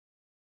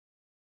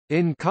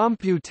In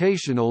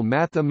computational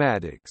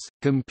mathematics,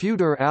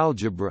 computer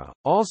algebra,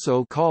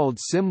 also called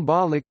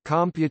symbolic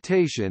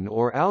computation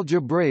or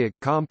algebraic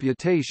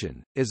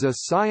computation, is a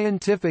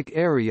scientific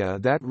area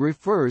that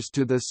refers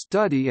to the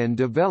study and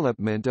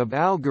development of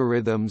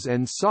algorithms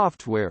and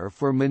software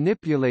for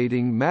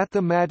manipulating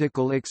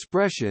mathematical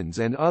expressions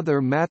and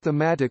other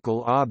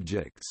mathematical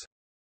objects.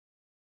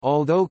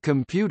 Although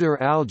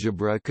computer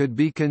algebra could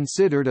be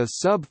considered a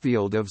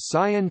subfield of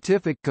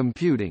scientific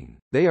computing,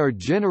 they are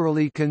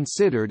generally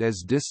considered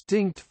as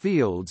distinct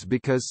fields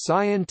because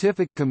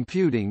scientific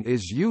computing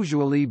is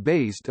usually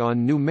based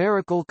on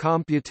numerical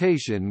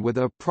computation with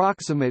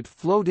approximate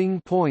floating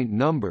point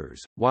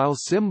numbers, while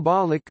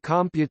symbolic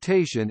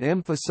computation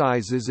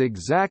emphasizes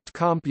exact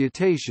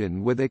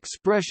computation with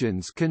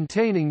expressions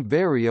containing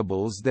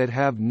variables that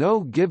have no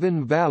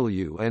given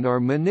value and are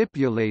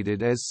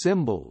manipulated as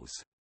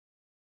symbols.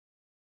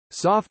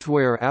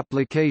 Software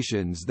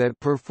applications that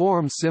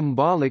perform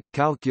symbolic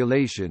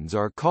calculations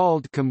are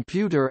called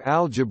computer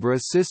algebra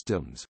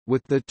systems,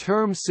 with the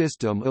term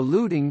system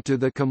alluding to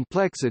the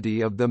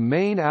complexity of the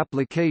main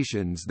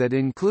applications that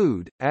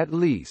include, at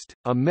least,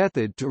 a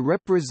method to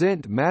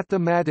represent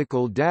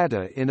mathematical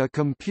data in a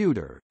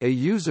computer, a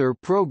user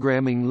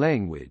programming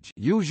language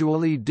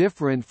usually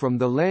different from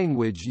the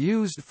language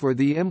used for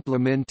the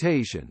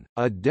implementation,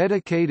 a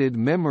dedicated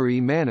memory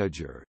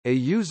manager, a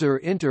user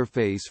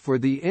interface for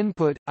the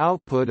input-output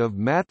of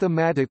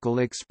mathematical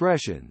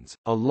expressions,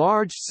 a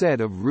large set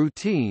of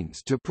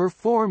routines to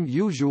perform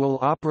usual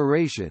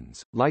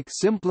operations, like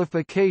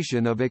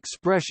simplification of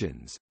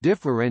expressions,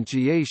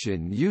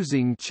 differentiation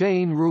using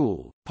chain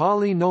rule,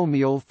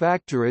 polynomial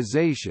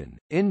factorization,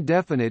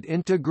 indefinite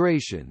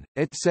integration,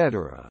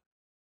 etc.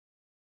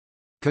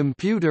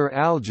 Computer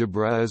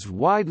algebra is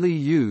widely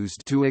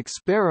used to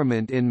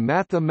experiment in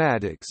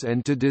mathematics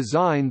and to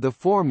design the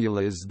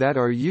formulas that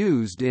are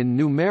used in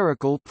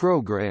numerical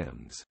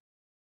programs.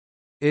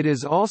 It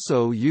is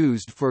also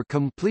used for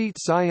complete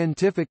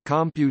scientific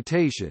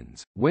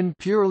computations, when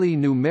purely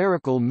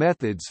numerical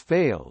methods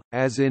fail,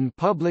 as in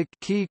public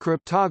key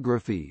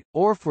cryptography,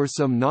 or for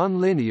some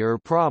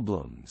nonlinear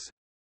problems.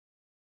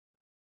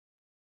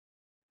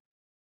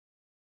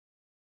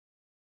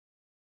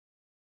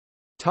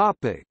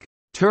 Topic: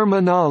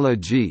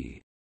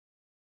 Terminology.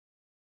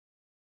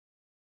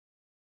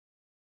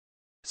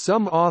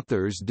 Some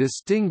authors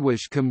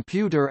distinguish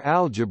computer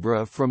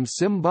algebra from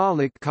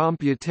symbolic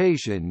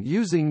computation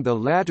using the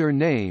latter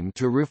name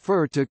to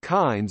refer to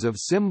kinds of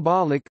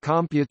symbolic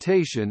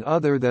computation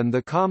other than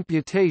the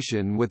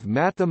computation with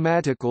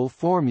mathematical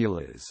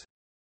formulas.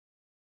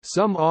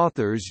 Some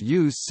authors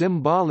use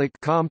symbolic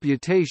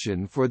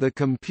computation for the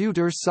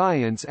computer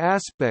science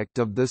aspect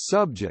of the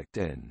subject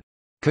and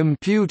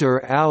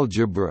computer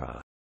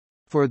algebra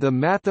for the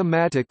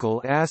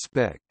mathematical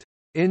aspect.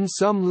 In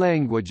some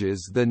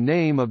languages the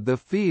name of the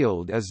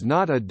field is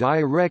not a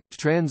direct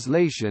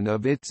translation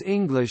of its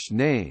English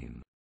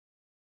name.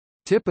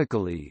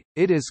 Typically,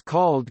 it is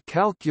called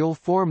calcul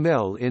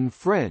formel in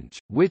French,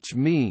 which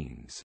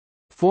means,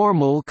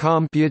 formal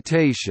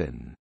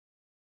computation.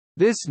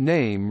 This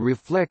name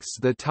reflects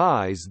the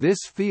ties this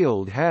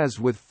field has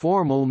with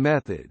formal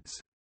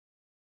methods.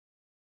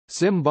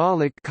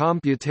 Symbolic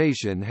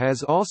computation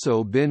has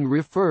also been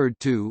referred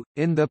to,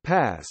 in the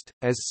past,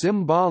 as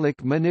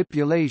symbolic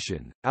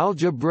manipulation,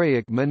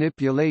 algebraic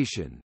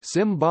manipulation,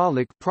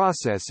 symbolic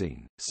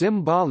processing,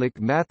 symbolic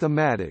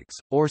mathematics,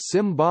 or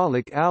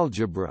symbolic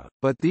algebra,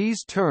 but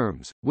these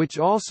terms, which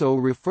also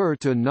refer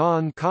to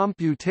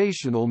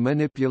non-computational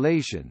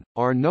manipulation,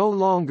 are no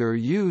longer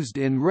used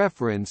in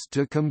reference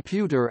to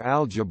computer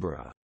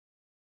algebra.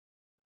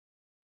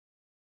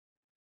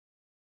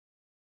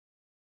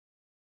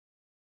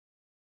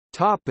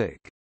 Topic: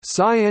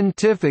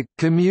 Scientific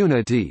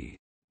community.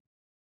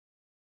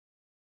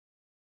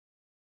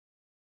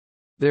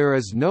 There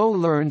is no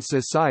learned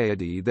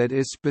society that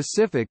is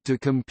specific to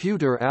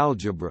computer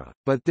algebra,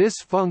 but this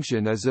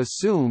function is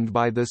assumed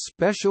by the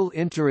special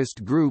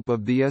interest group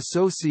of the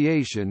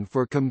Association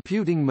for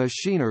Computing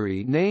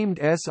Machinery named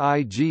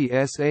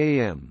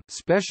SIGSAM,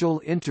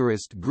 Special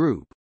Interest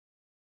Group.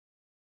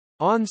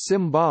 On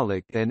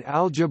symbolic and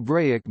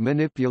algebraic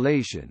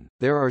manipulation,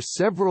 there are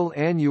several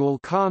annual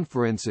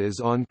conferences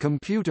on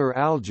computer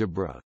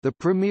algebra, the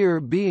premier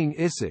being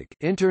ISIC,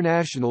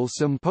 International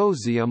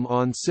Symposium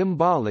on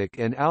Symbolic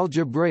and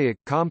Algebraic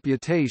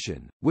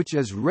Computation, which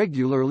is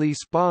regularly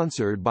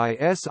sponsored by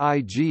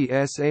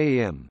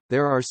SIGSAM.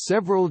 There are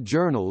several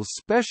journals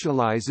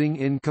specializing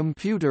in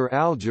computer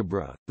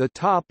algebra, the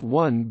top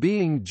one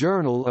being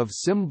Journal of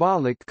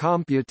Symbolic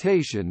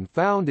Computation,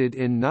 founded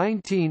in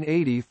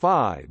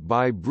 1985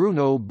 by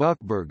Bruno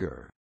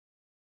Buchberger.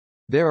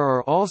 There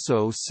are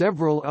also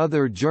several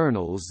other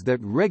journals that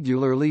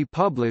regularly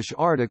publish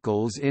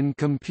articles in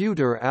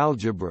computer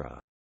algebra.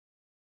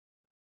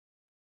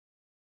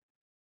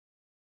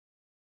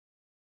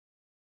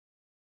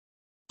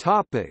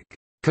 Topic: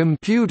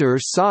 Computer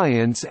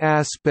science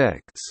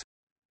aspects.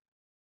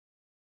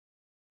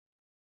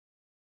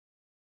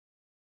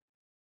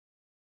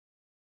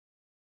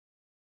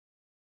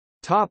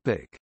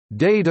 Topic: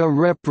 Data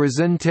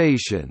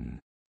representation.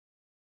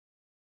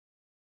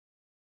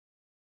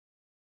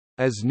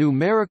 As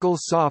numerical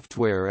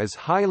software is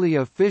highly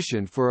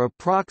efficient for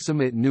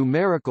approximate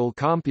numerical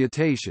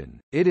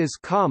computation, it is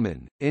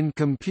common, in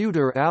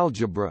computer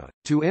algebra,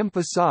 to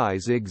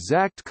emphasize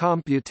exact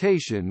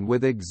computation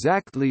with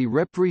exactly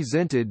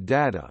represented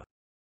data.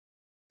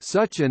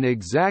 Such an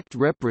exact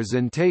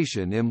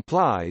representation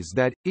implies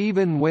that,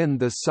 even when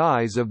the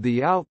size of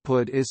the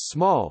output is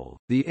small,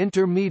 the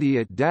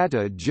intermediate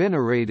data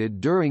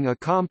generated during a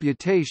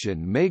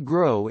computation may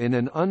grow in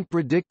an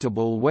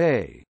unpredictable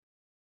way.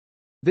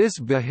 This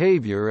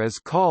behavior is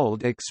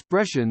called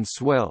expression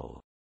swell.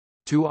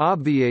 To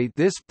obviate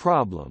this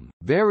problem,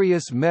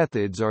 various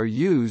methods are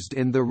used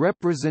in the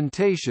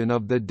representation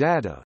of the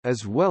data,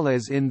 as well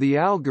as in the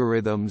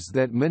algorithms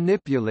that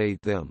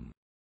manipulate them.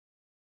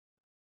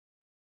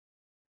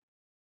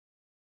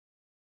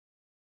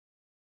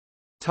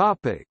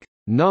 Topic: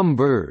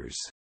 Numbers.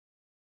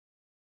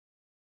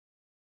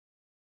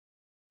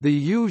 The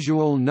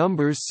usual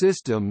numbers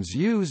systems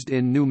used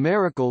in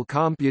numerical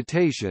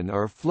computation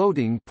are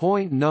floating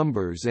point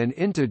numbers and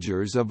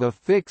integers of a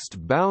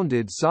fixed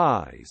bounded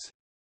size.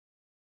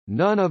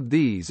 None of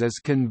these is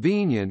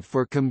convenient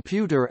for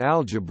computer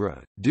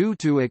algebra, due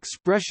to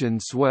expression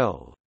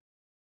swell.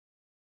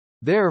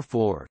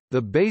 Therefore,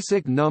 the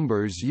basic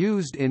numbers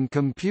used in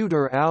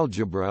computer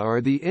algebra are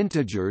the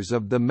integers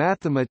of the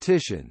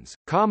mathematicians,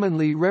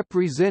 commonly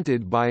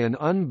represented by an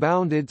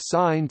unbounded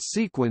signed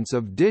sequence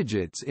of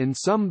digits in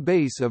some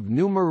base of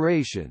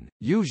numeration,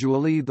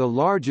 usually the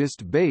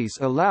largest base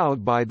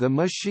allowed by the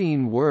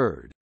machine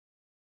word.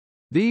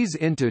 These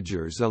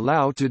integers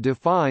allow to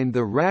define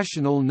the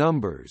rational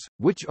numbers,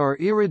 which are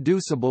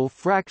irreducible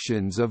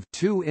fractions of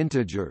two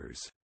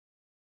integers.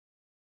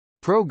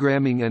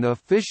 Programming an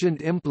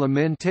efficient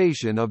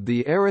implementation of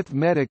the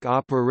arithmetic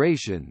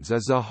operations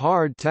is a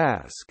hard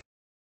task.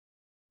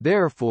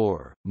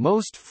 Therefore,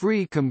 most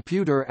free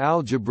computer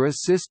algebra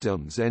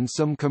systems and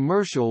some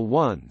commercial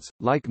ones,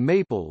 like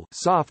Maple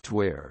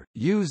software,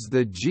 use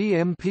the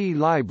GMP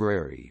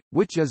library,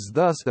 which is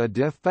thus a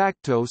de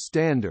facto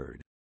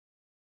standard.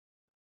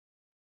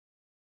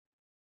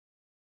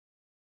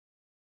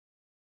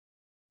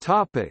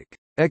 Topic: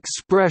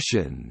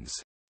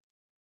 Expressions.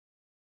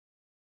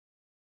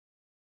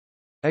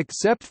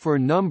 Except for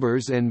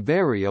numbers and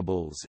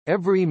variables,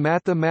 every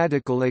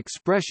mathematical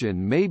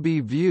expression may be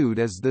viewed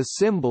as the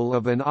symbol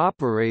of an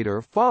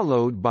operator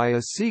followed by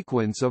a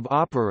sequence of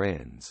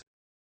operands.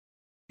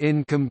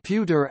 In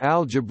computer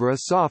algebra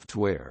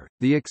software,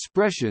 the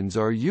expressions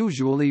are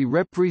usually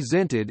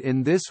represented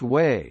in this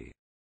way.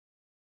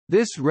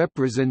 This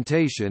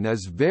representation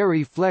is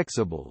very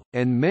flexible,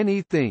 and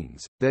many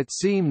things, that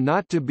seem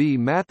not to be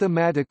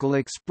mathematical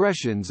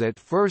expressions at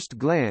first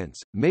glance,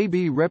 may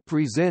be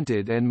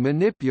represented and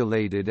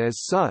manipulated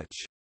as such.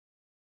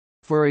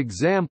 For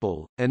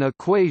example, an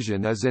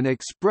equation is an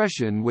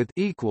expression with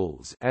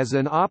equals as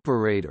an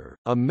operator.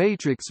 A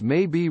matrix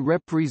may be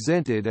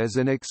represented as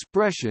an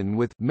expression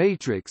with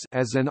matrix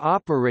as an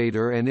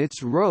operator and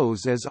its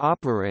rows as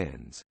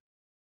operands.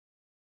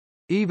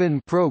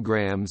 Even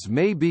programs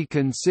may be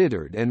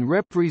considered and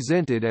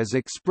represented as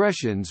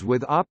expressions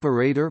with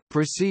operator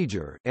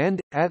procedure and,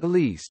 at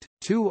least,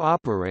 two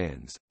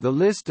operands, the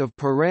list of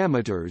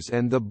parameters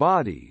and the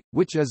body,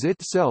 which is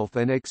itself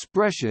an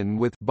expression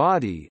with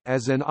body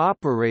as an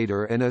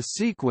operator and a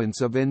sequence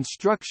of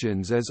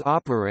instructions as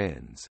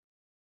operands.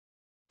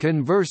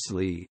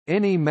 Conversely,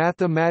 any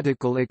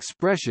mathematical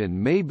expression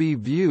may be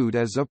viewed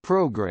as a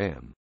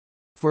program.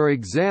 For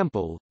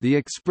example, the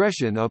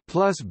expression a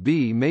plus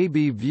b may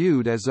be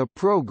viewed as a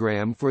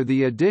program for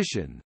the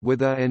addition,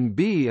 with a and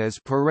b as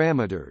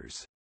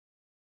parameters.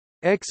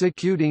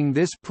 Executing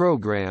this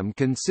program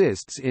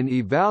consists in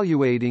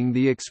evaluating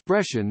the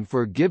expression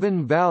for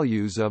given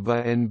values of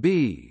a and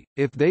b,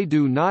 if they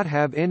do not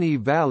have any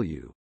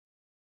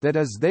value—that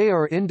is, they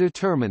are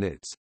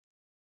indeterminates.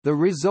 The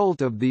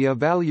result of the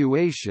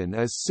evaluation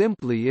is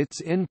simply its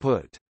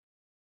input.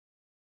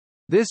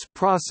 This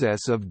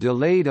process of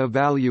delayed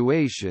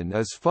evaluation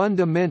is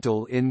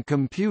fundamental in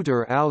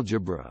computer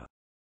algebra.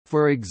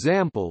 For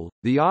example,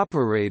 the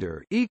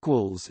operator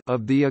equals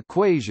of the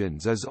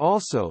equations is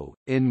also,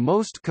 in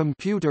most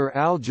computer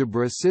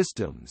algebra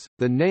systems,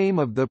 the name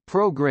of the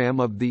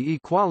program of the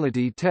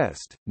equality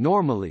test.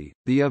 Normally,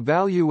 the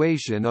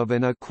evaluation of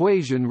an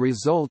equation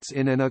results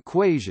in an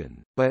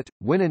equation, but,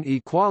 when an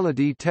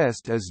equality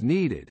test is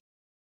needed,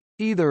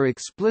 either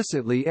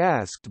explicitly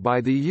asked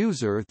by the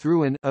user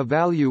through an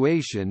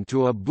evaluation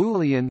to a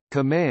Boolean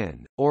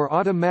command, or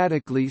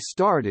automatically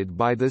started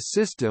by the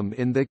system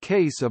in the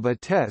case of a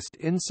test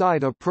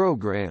inside a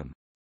program.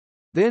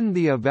 Then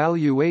the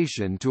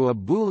evaluation to a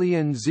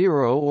Boolean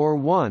 0 or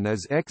 1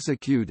 is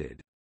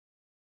executed.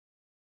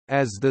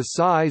 As the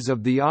size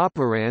of the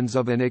operands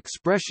of an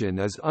expression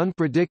is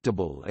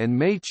unpredictable and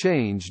may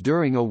change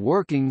during a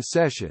working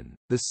session,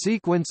 the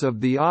sequence of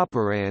the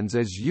operands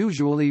is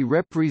usually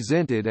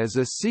represented as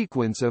a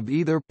sequence of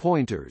either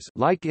pointers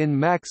like in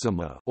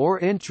Maxima or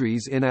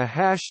entries in a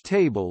hash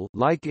table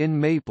like in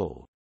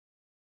Maple.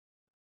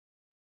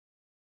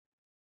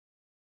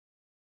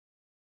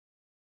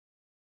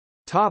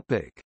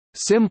 Topic: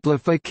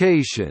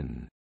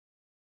 Simplification.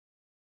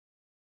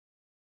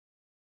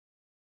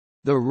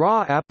 The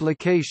raw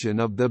application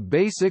of the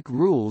basic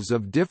rules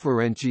of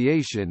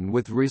differentiation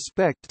with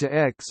respect to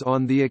x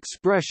on the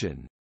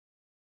expression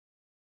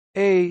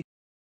a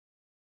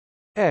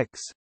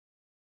x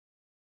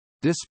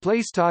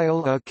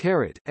displaystyle a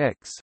caret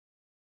x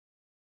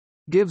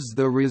gives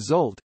the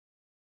result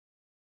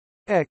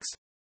x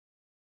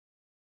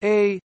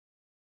a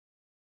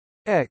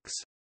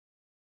x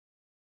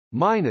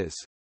minus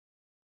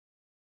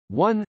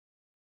 1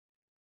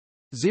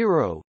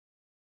 0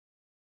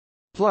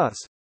 plus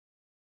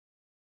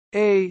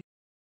a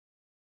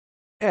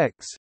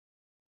x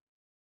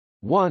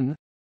 1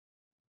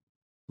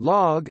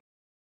 log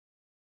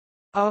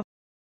a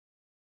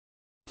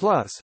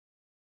plus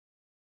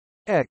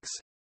x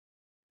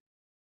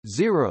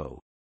 0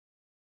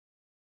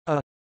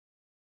 a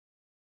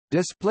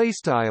display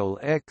style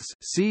x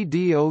c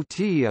dot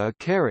a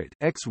caret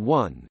x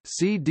 1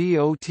 c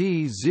dot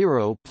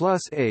 0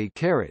 plus a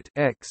caret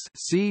x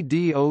c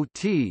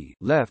dot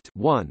left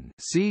 1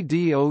 c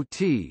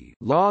dot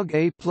log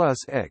a plus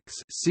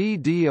x c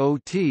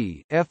dot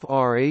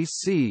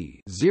frac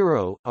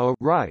 0 a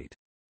right.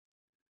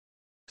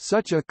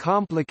 Such a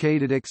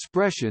complicated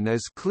expression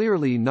is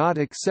clearly not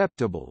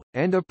acceptable,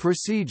 and a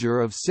procedure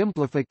of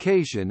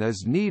simplification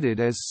is needed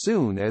as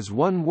soon as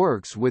one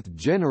works with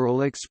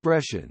general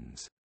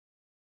expressions.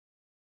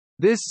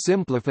 This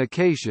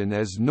simplification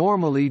is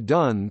normally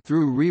done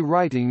through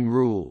rewriting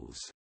rules.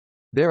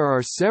 There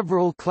are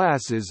several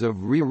classes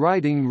of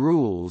rewriting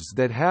rules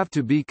that have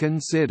to be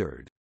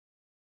considered.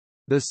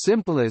 The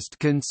simplest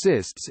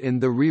consists in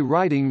the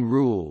rewriting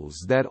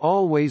rules that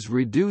always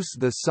reduce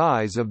the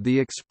size of the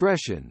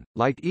expression,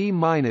 like e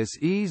minus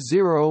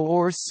e0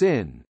 or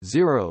sin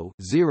 0,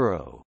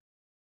 0.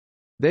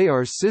 They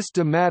are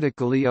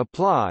systematically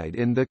applied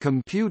in the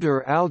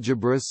computer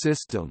algebra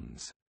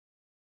systems.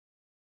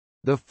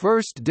 The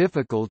first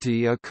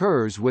difficulty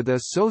occurs with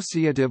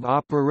associative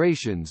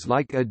operations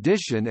like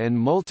addition and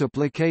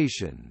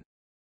multiplication.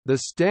 The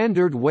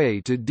standard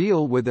way to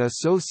deal with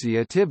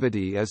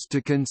associativity is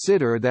to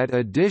consider that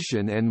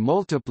addition and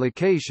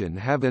multiplication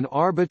have an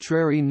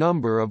arbitrary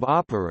number of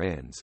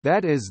operands,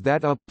 that is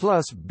that a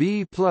plus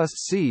b plus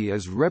c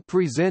is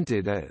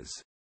represented as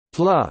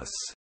plus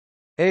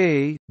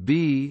a,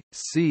 b,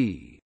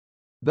 c.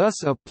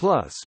 Thus a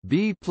plus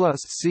b plus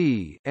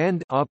c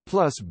and a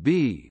plus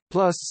b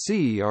plus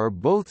c are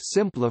both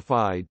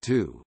simplified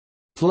to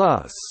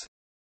plus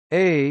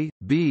a,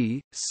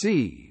 b,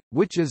 c,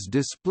 which is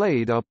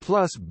displayed a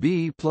plus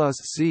b plus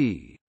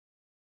c.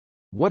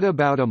 What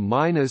about a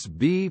minus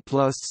b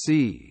plus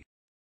c?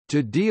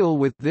 To deal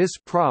with this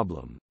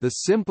problem, the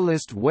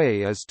simplest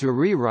way is to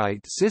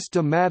rewrite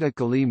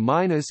systematically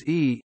minus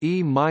e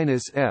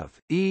minus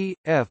f,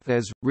 f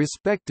as,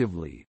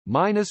 respectively,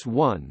 minus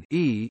 1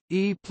 e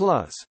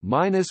plus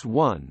minus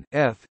 1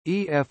 f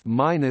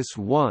minus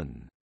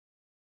 1.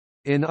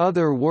 In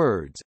other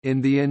words,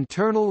 in the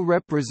internal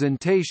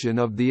representation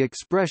of the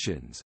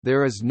expressions,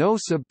 there is no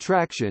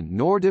subtraction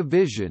nor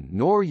division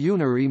nor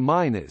unary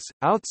minus,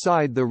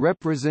 outside the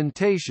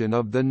representation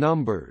of the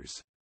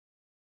numbers.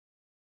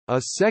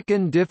 A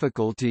second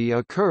difficulty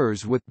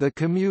occurs with the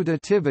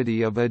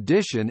commutativity of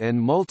addition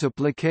and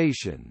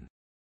multiplication.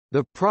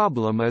 The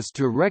problem is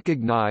to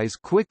recognize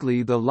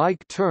quickly the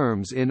like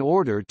terms in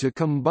order to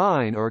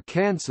combine or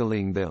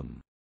cancelling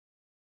them.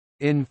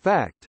 In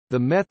fact, the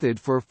method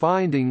for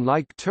finding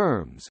like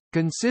terms,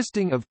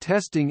 consisting of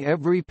testing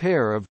every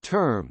pair of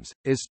terms,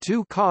 is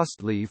too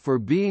costly for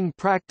being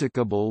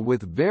practicable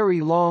with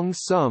very long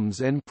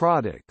sums and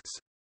products.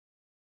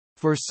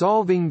 For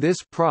solving this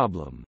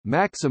problem,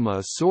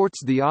 Maxima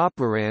sorts the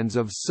operands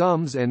of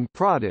sums and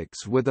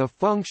products with a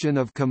function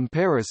of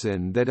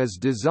comparison that is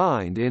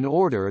designed in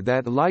order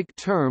that like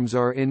terms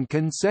are in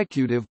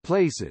consecutive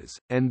places,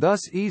 and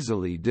thus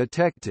easily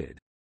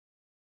detected.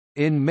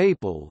 In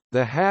Maple,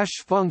 the hash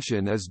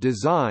function is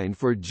designed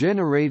for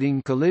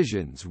generating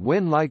collisions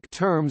when like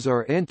terms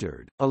are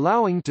entered,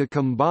 allowing to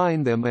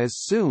combine them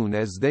as soon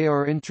as they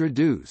are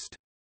introduced.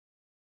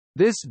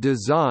 This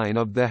design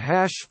of the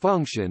hash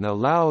function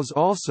allows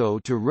also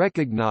to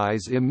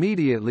recognize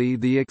immediately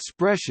the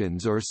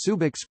expressions or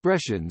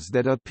subexpressions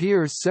that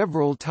appear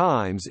several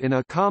times in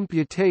a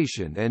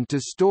computation and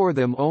to store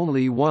them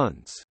only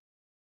once.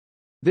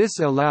 This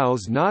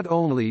allows not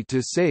only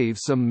to save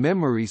some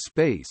memory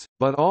space,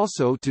 but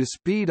also to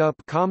speed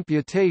up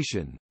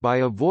computation, by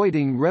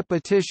avoiding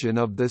repetition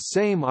of the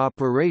same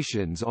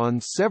operations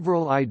on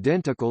several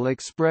identical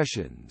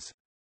expressions.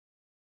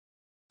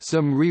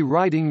 Some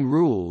rewriting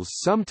rules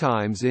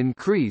sometimes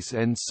increase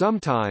and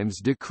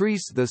sometimes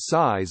decrease the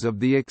size of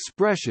the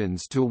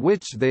expressions to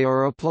which they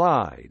are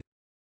applied.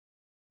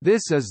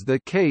 This is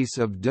the case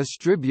of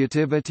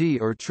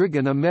distributivity or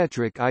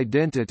trigonometric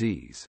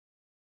identities.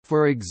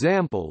 For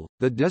example,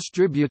 the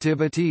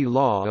distributivity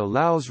law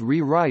allows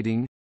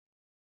rewriting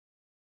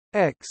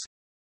x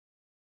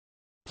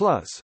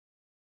plus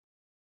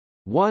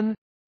 1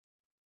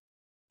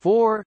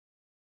 4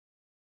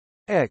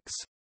 x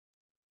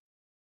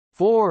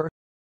 4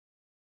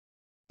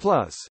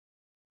 plus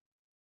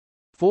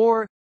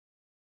 4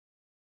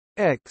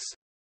 x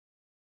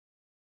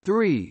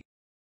 3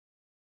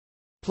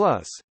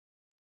 plus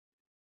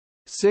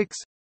 6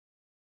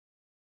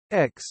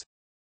 x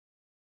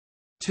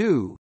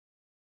 2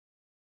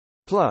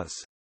 plus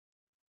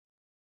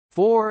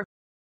 4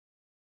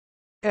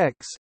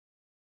 x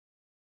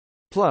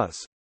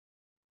plus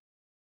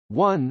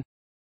 1.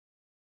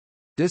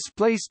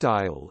 Display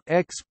style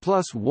x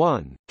plus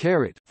 1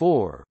 caret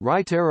 4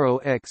 right arrow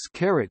x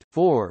caret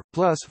 4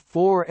 plus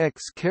 4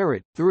 x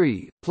caret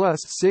 3 plus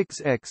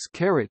 6 x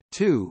caret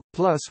 2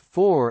 plus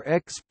 4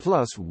 x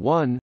plus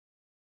 1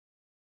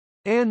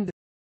 and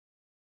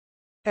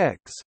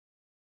x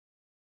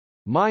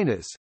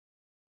minus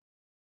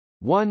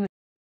 1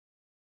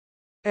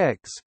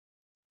 x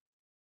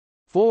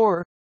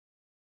 4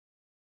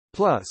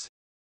 plus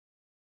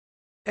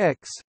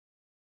x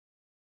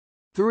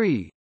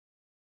 3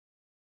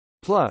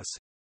 plus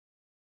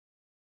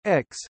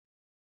x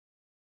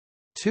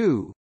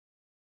 2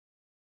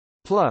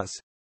 plus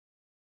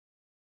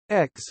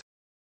x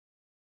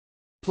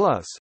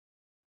plus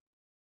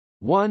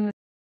 1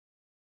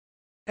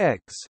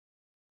 x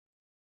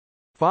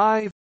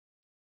 5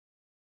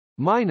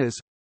 minus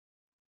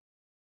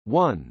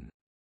 1.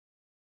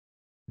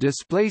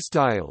 Display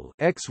style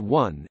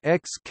x1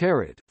 x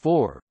caret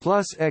 4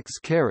 plus x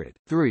caret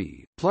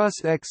 3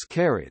 plus x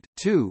caret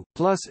 2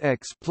 plus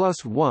x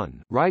plus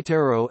 1 right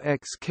arrow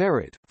x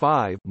caret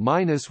 5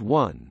 minus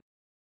 1.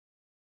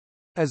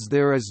 As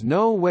there is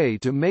no way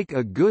to make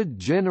a good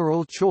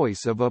general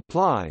choice of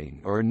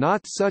applying or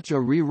not such a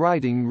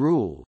rewriting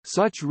rule,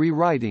 such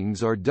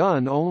rewritings are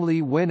done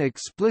only when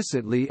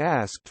explicitly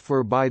asked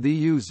for by the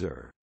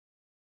user.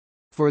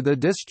 For the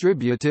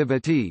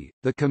distributivity,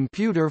 the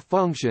computer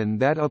function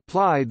that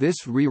apply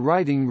this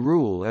rewriting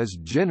rule is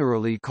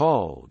generally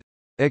called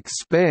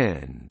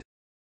expand.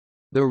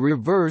 The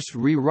reverse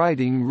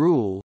rewriting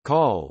rule,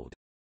 called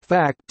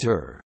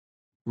factor,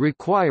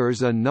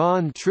 requires a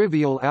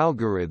non-trivial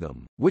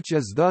algorithm, which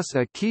is thus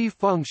a key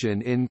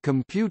function in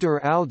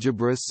computer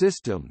algebra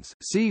systems.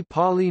 See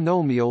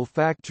polynomial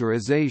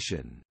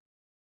factorization.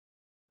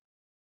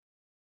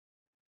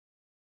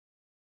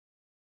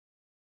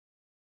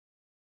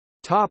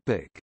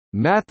 Topic: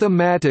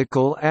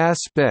 Mathematical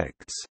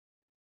aspects.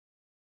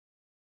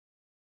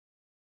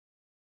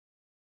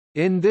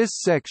 In this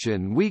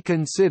section we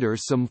consider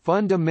some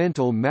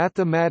fundamental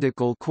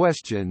mathematical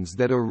questions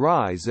that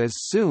arise as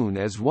soon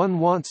as one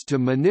wants to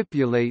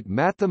manipulate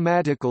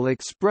mathematical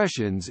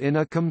expressions in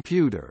a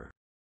computer.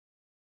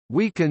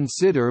 We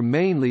consider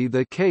mainly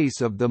the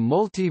case of the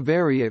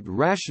multivariate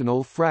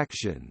rational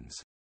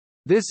fractions.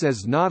 This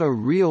is not a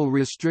real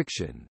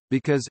restriction,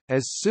 because,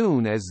 as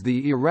soon as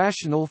the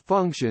irrational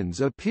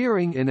functions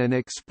appearing in an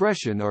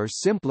expression are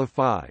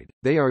simplified,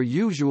 they are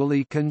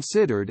usually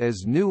considered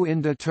as new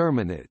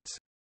indeterminates.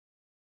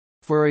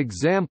 For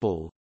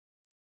example,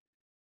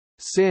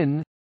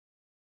 sin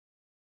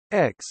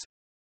x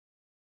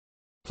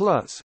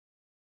plus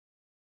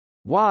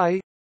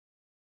y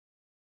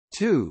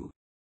 2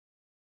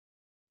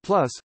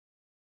 plus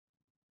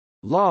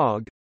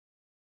log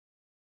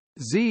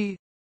z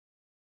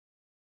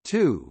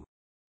 2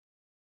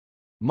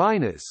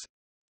 minus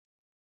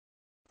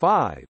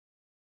 5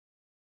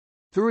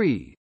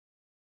 3.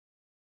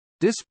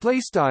 Display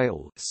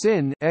style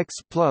sin x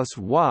plus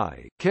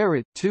y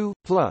caret 2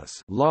 plus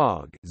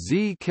log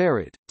z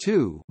caret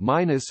 2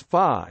 minus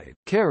 5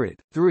 caret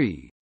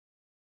 3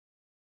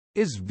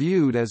 is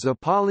viewed as a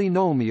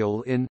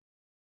polynomial in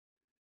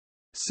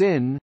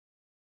sin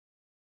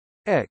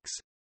x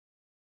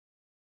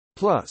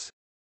plus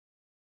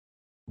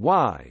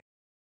y.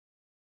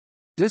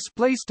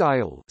 Display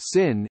style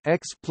sin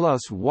x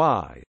plus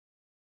y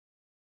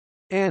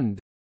and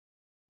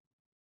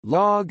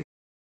log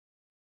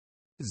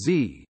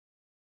z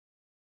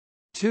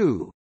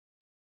 2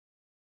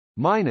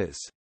 minus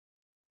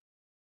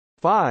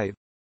 5.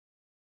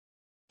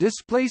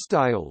 Display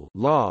style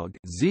log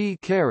z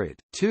caret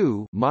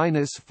 2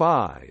 minus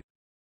 5.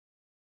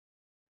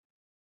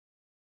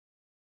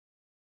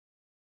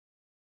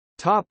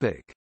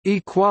 Topic: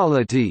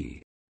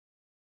 Equality.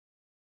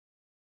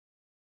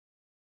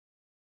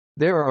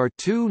 There are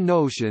two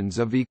notions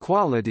of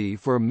equality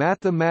for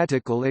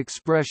mathematical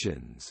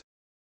expressions.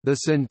 The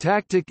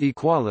syntactic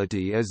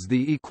equality is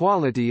the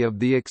equality of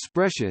the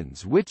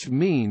expressions, which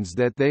means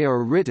that they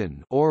are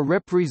written or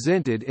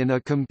represented in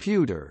a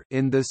computer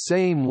in the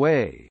same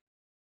way.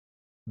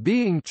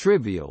 Being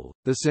trivial,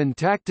 the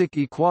syntactic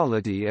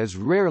equality is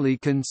rarely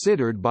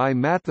considered by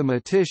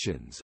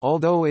mathematicians,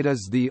 although it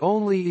is the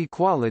only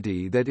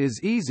equality that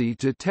is easy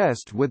to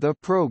test with a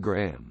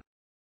program.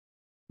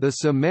 The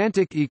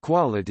semantic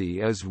equality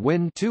is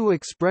when two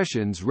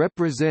expressions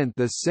represent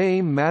the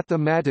same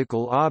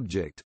mathematical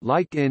object,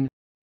 like in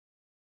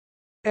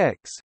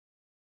x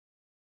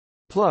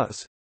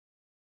plus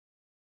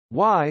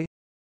y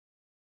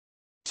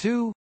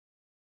 2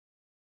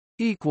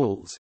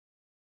 equals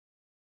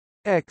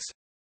x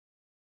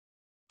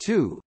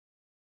 2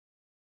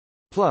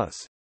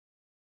 plus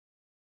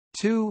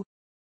 2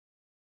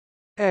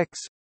 x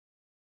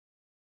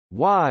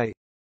y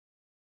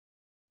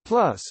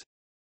plus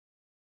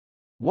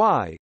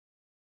y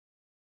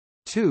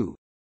 2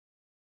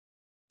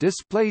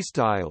 display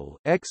style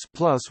x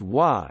plus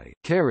y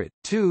caret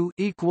 2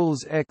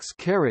 equals x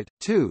caret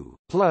 2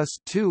 plus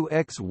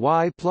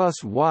 2xy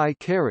plus y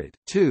caret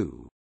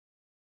 2.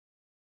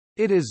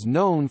 It is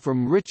known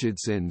from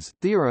Richardson's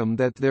theorem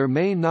that there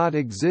may not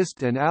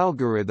exist an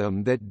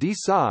algorithm that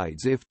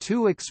decides if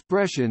two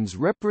expressions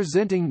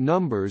representing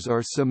numbers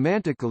are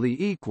semantically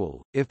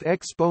equal, if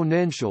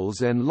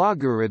exponentials and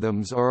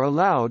logarithms are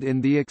allowed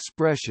in the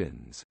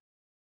expressions.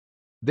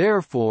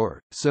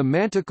 Therefore,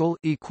 semantical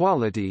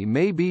equality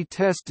may be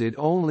tested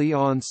only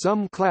on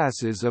some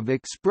classes of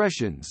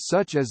expressions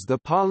such as the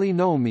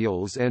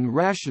polynomials and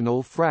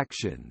rational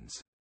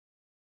fractions.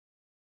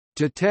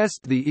 To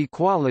test the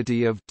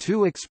equality of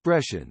two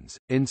expressions,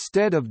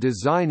 instead of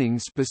designing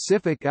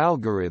specific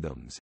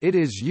algorithms, it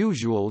is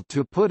usual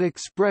to put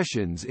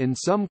expressions in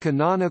some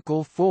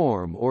canonical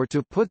form or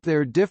to put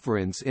their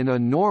difference in a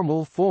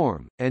normal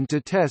form, and to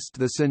test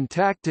the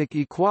syntactic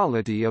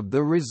equality of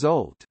the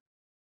result.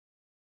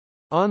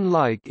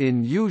 Unlike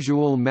in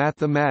usual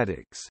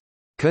mathematics,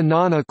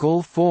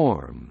 canonical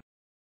form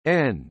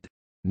and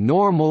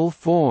normal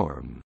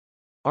form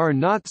are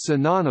not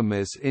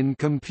synonymous in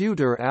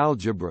computer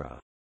algebra.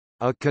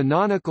 A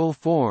canonical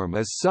form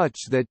is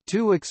such that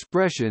two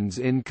expressions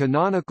in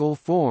canonical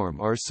form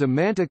are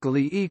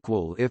semantically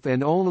equal if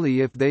and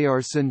only if they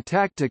are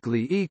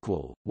syntactically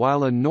equal,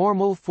 while a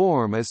normal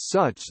form is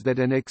such that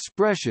an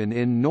expression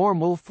in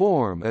normal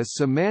form is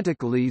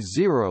semantically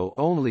zero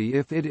only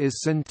if it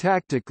is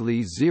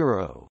syntactically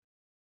zero.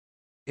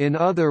 In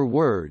other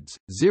words,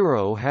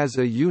 zero has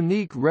a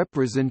unique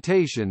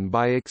representation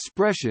by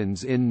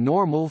expressions in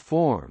normal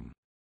form.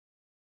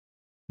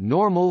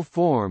 Normal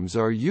forms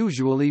are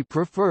usually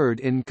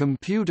preferred in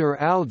computer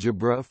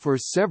algebra for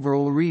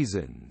several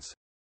reasons.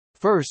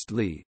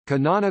 Firstly,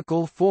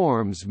 canonical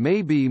forms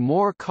may be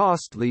more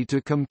costly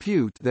to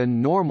compute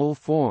than normal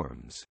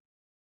forms.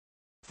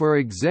 For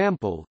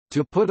example,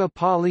 to put a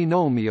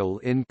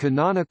polynomial in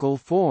canonical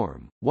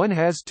form, one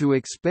has to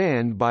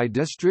expand by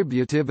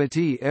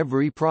distributivity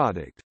every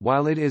product,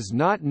 while it is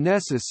not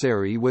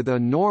necessary with a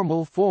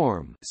normal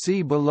form.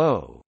 See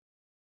below.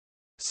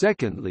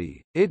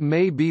 Secondly, it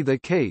may be the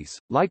case,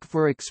 like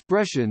for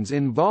expressions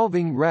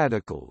involving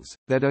radicals,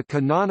 that a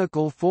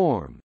canonical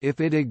form, if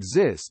it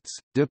exists,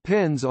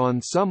 depends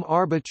on some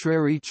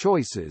arbitrary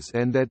choices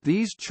and that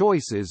these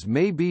choices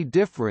may be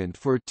different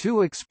for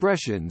two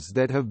expressions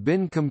that have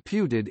been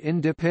computed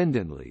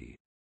independently.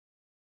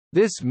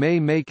 This may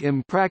make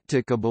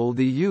impracticable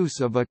the use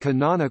of a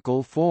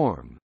canonical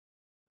form.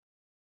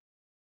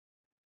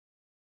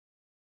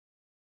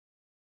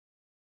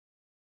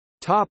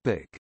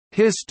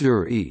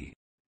 History.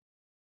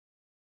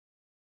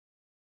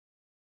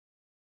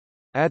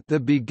 At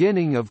the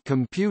beginning of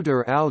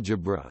computer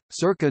algebra,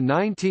 circa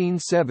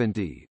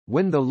 1970,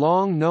 when the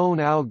long-known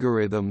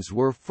algorithms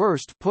were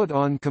first put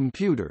on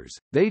computers,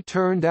 they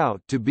turned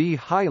out to be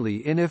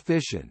highly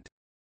inefficient.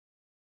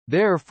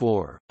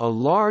 Therefore, a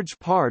large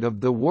part of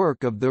the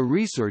work of the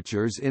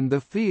researchers in the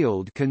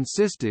field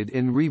consisted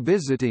in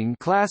revisiting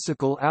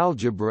classical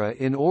algebra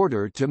in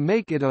order to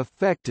make it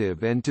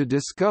effective and to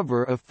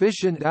discover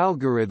efficient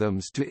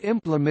algorithms to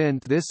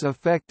implement this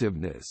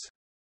effectiveness.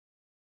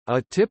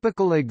 A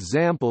typical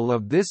example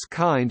of this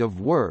kind of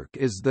work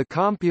is the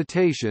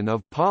computation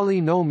of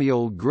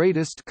polynomial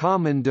greatest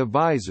common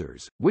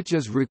divisors, which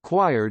is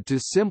required to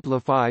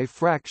simplify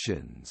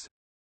fractions.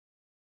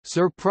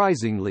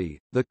 Surprisingly,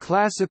 the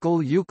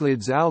classical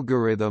Euclid's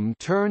algorithm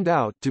turned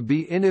out to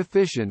be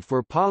inefficient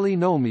for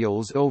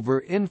polynomials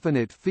over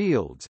infinite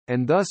fields,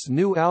 and thus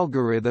new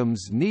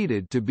algorithms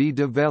needed to be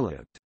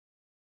developed.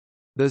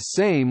 The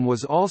same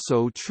was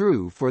also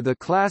true for the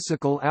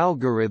classical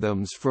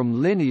algorithms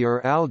from linear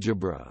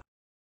algebra.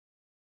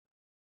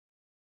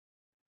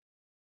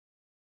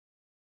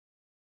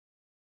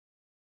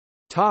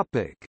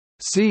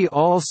 See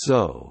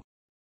also: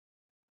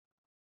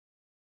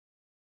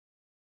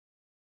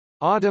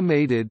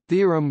 Automated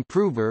theorem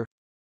prover,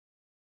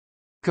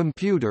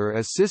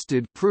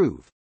 Computer-assisted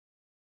proof,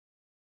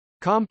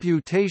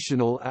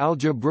 Computational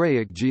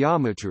algebraic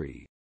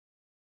geometry,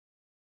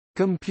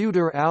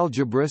 Computer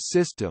algebra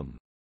system,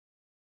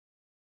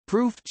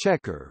 Proof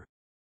checker,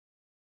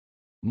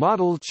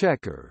 Model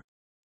checker,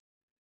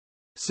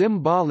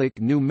 Symbolic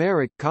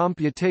numeric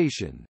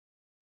computation,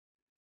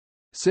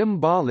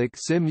 Symbolic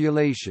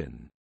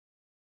simulation.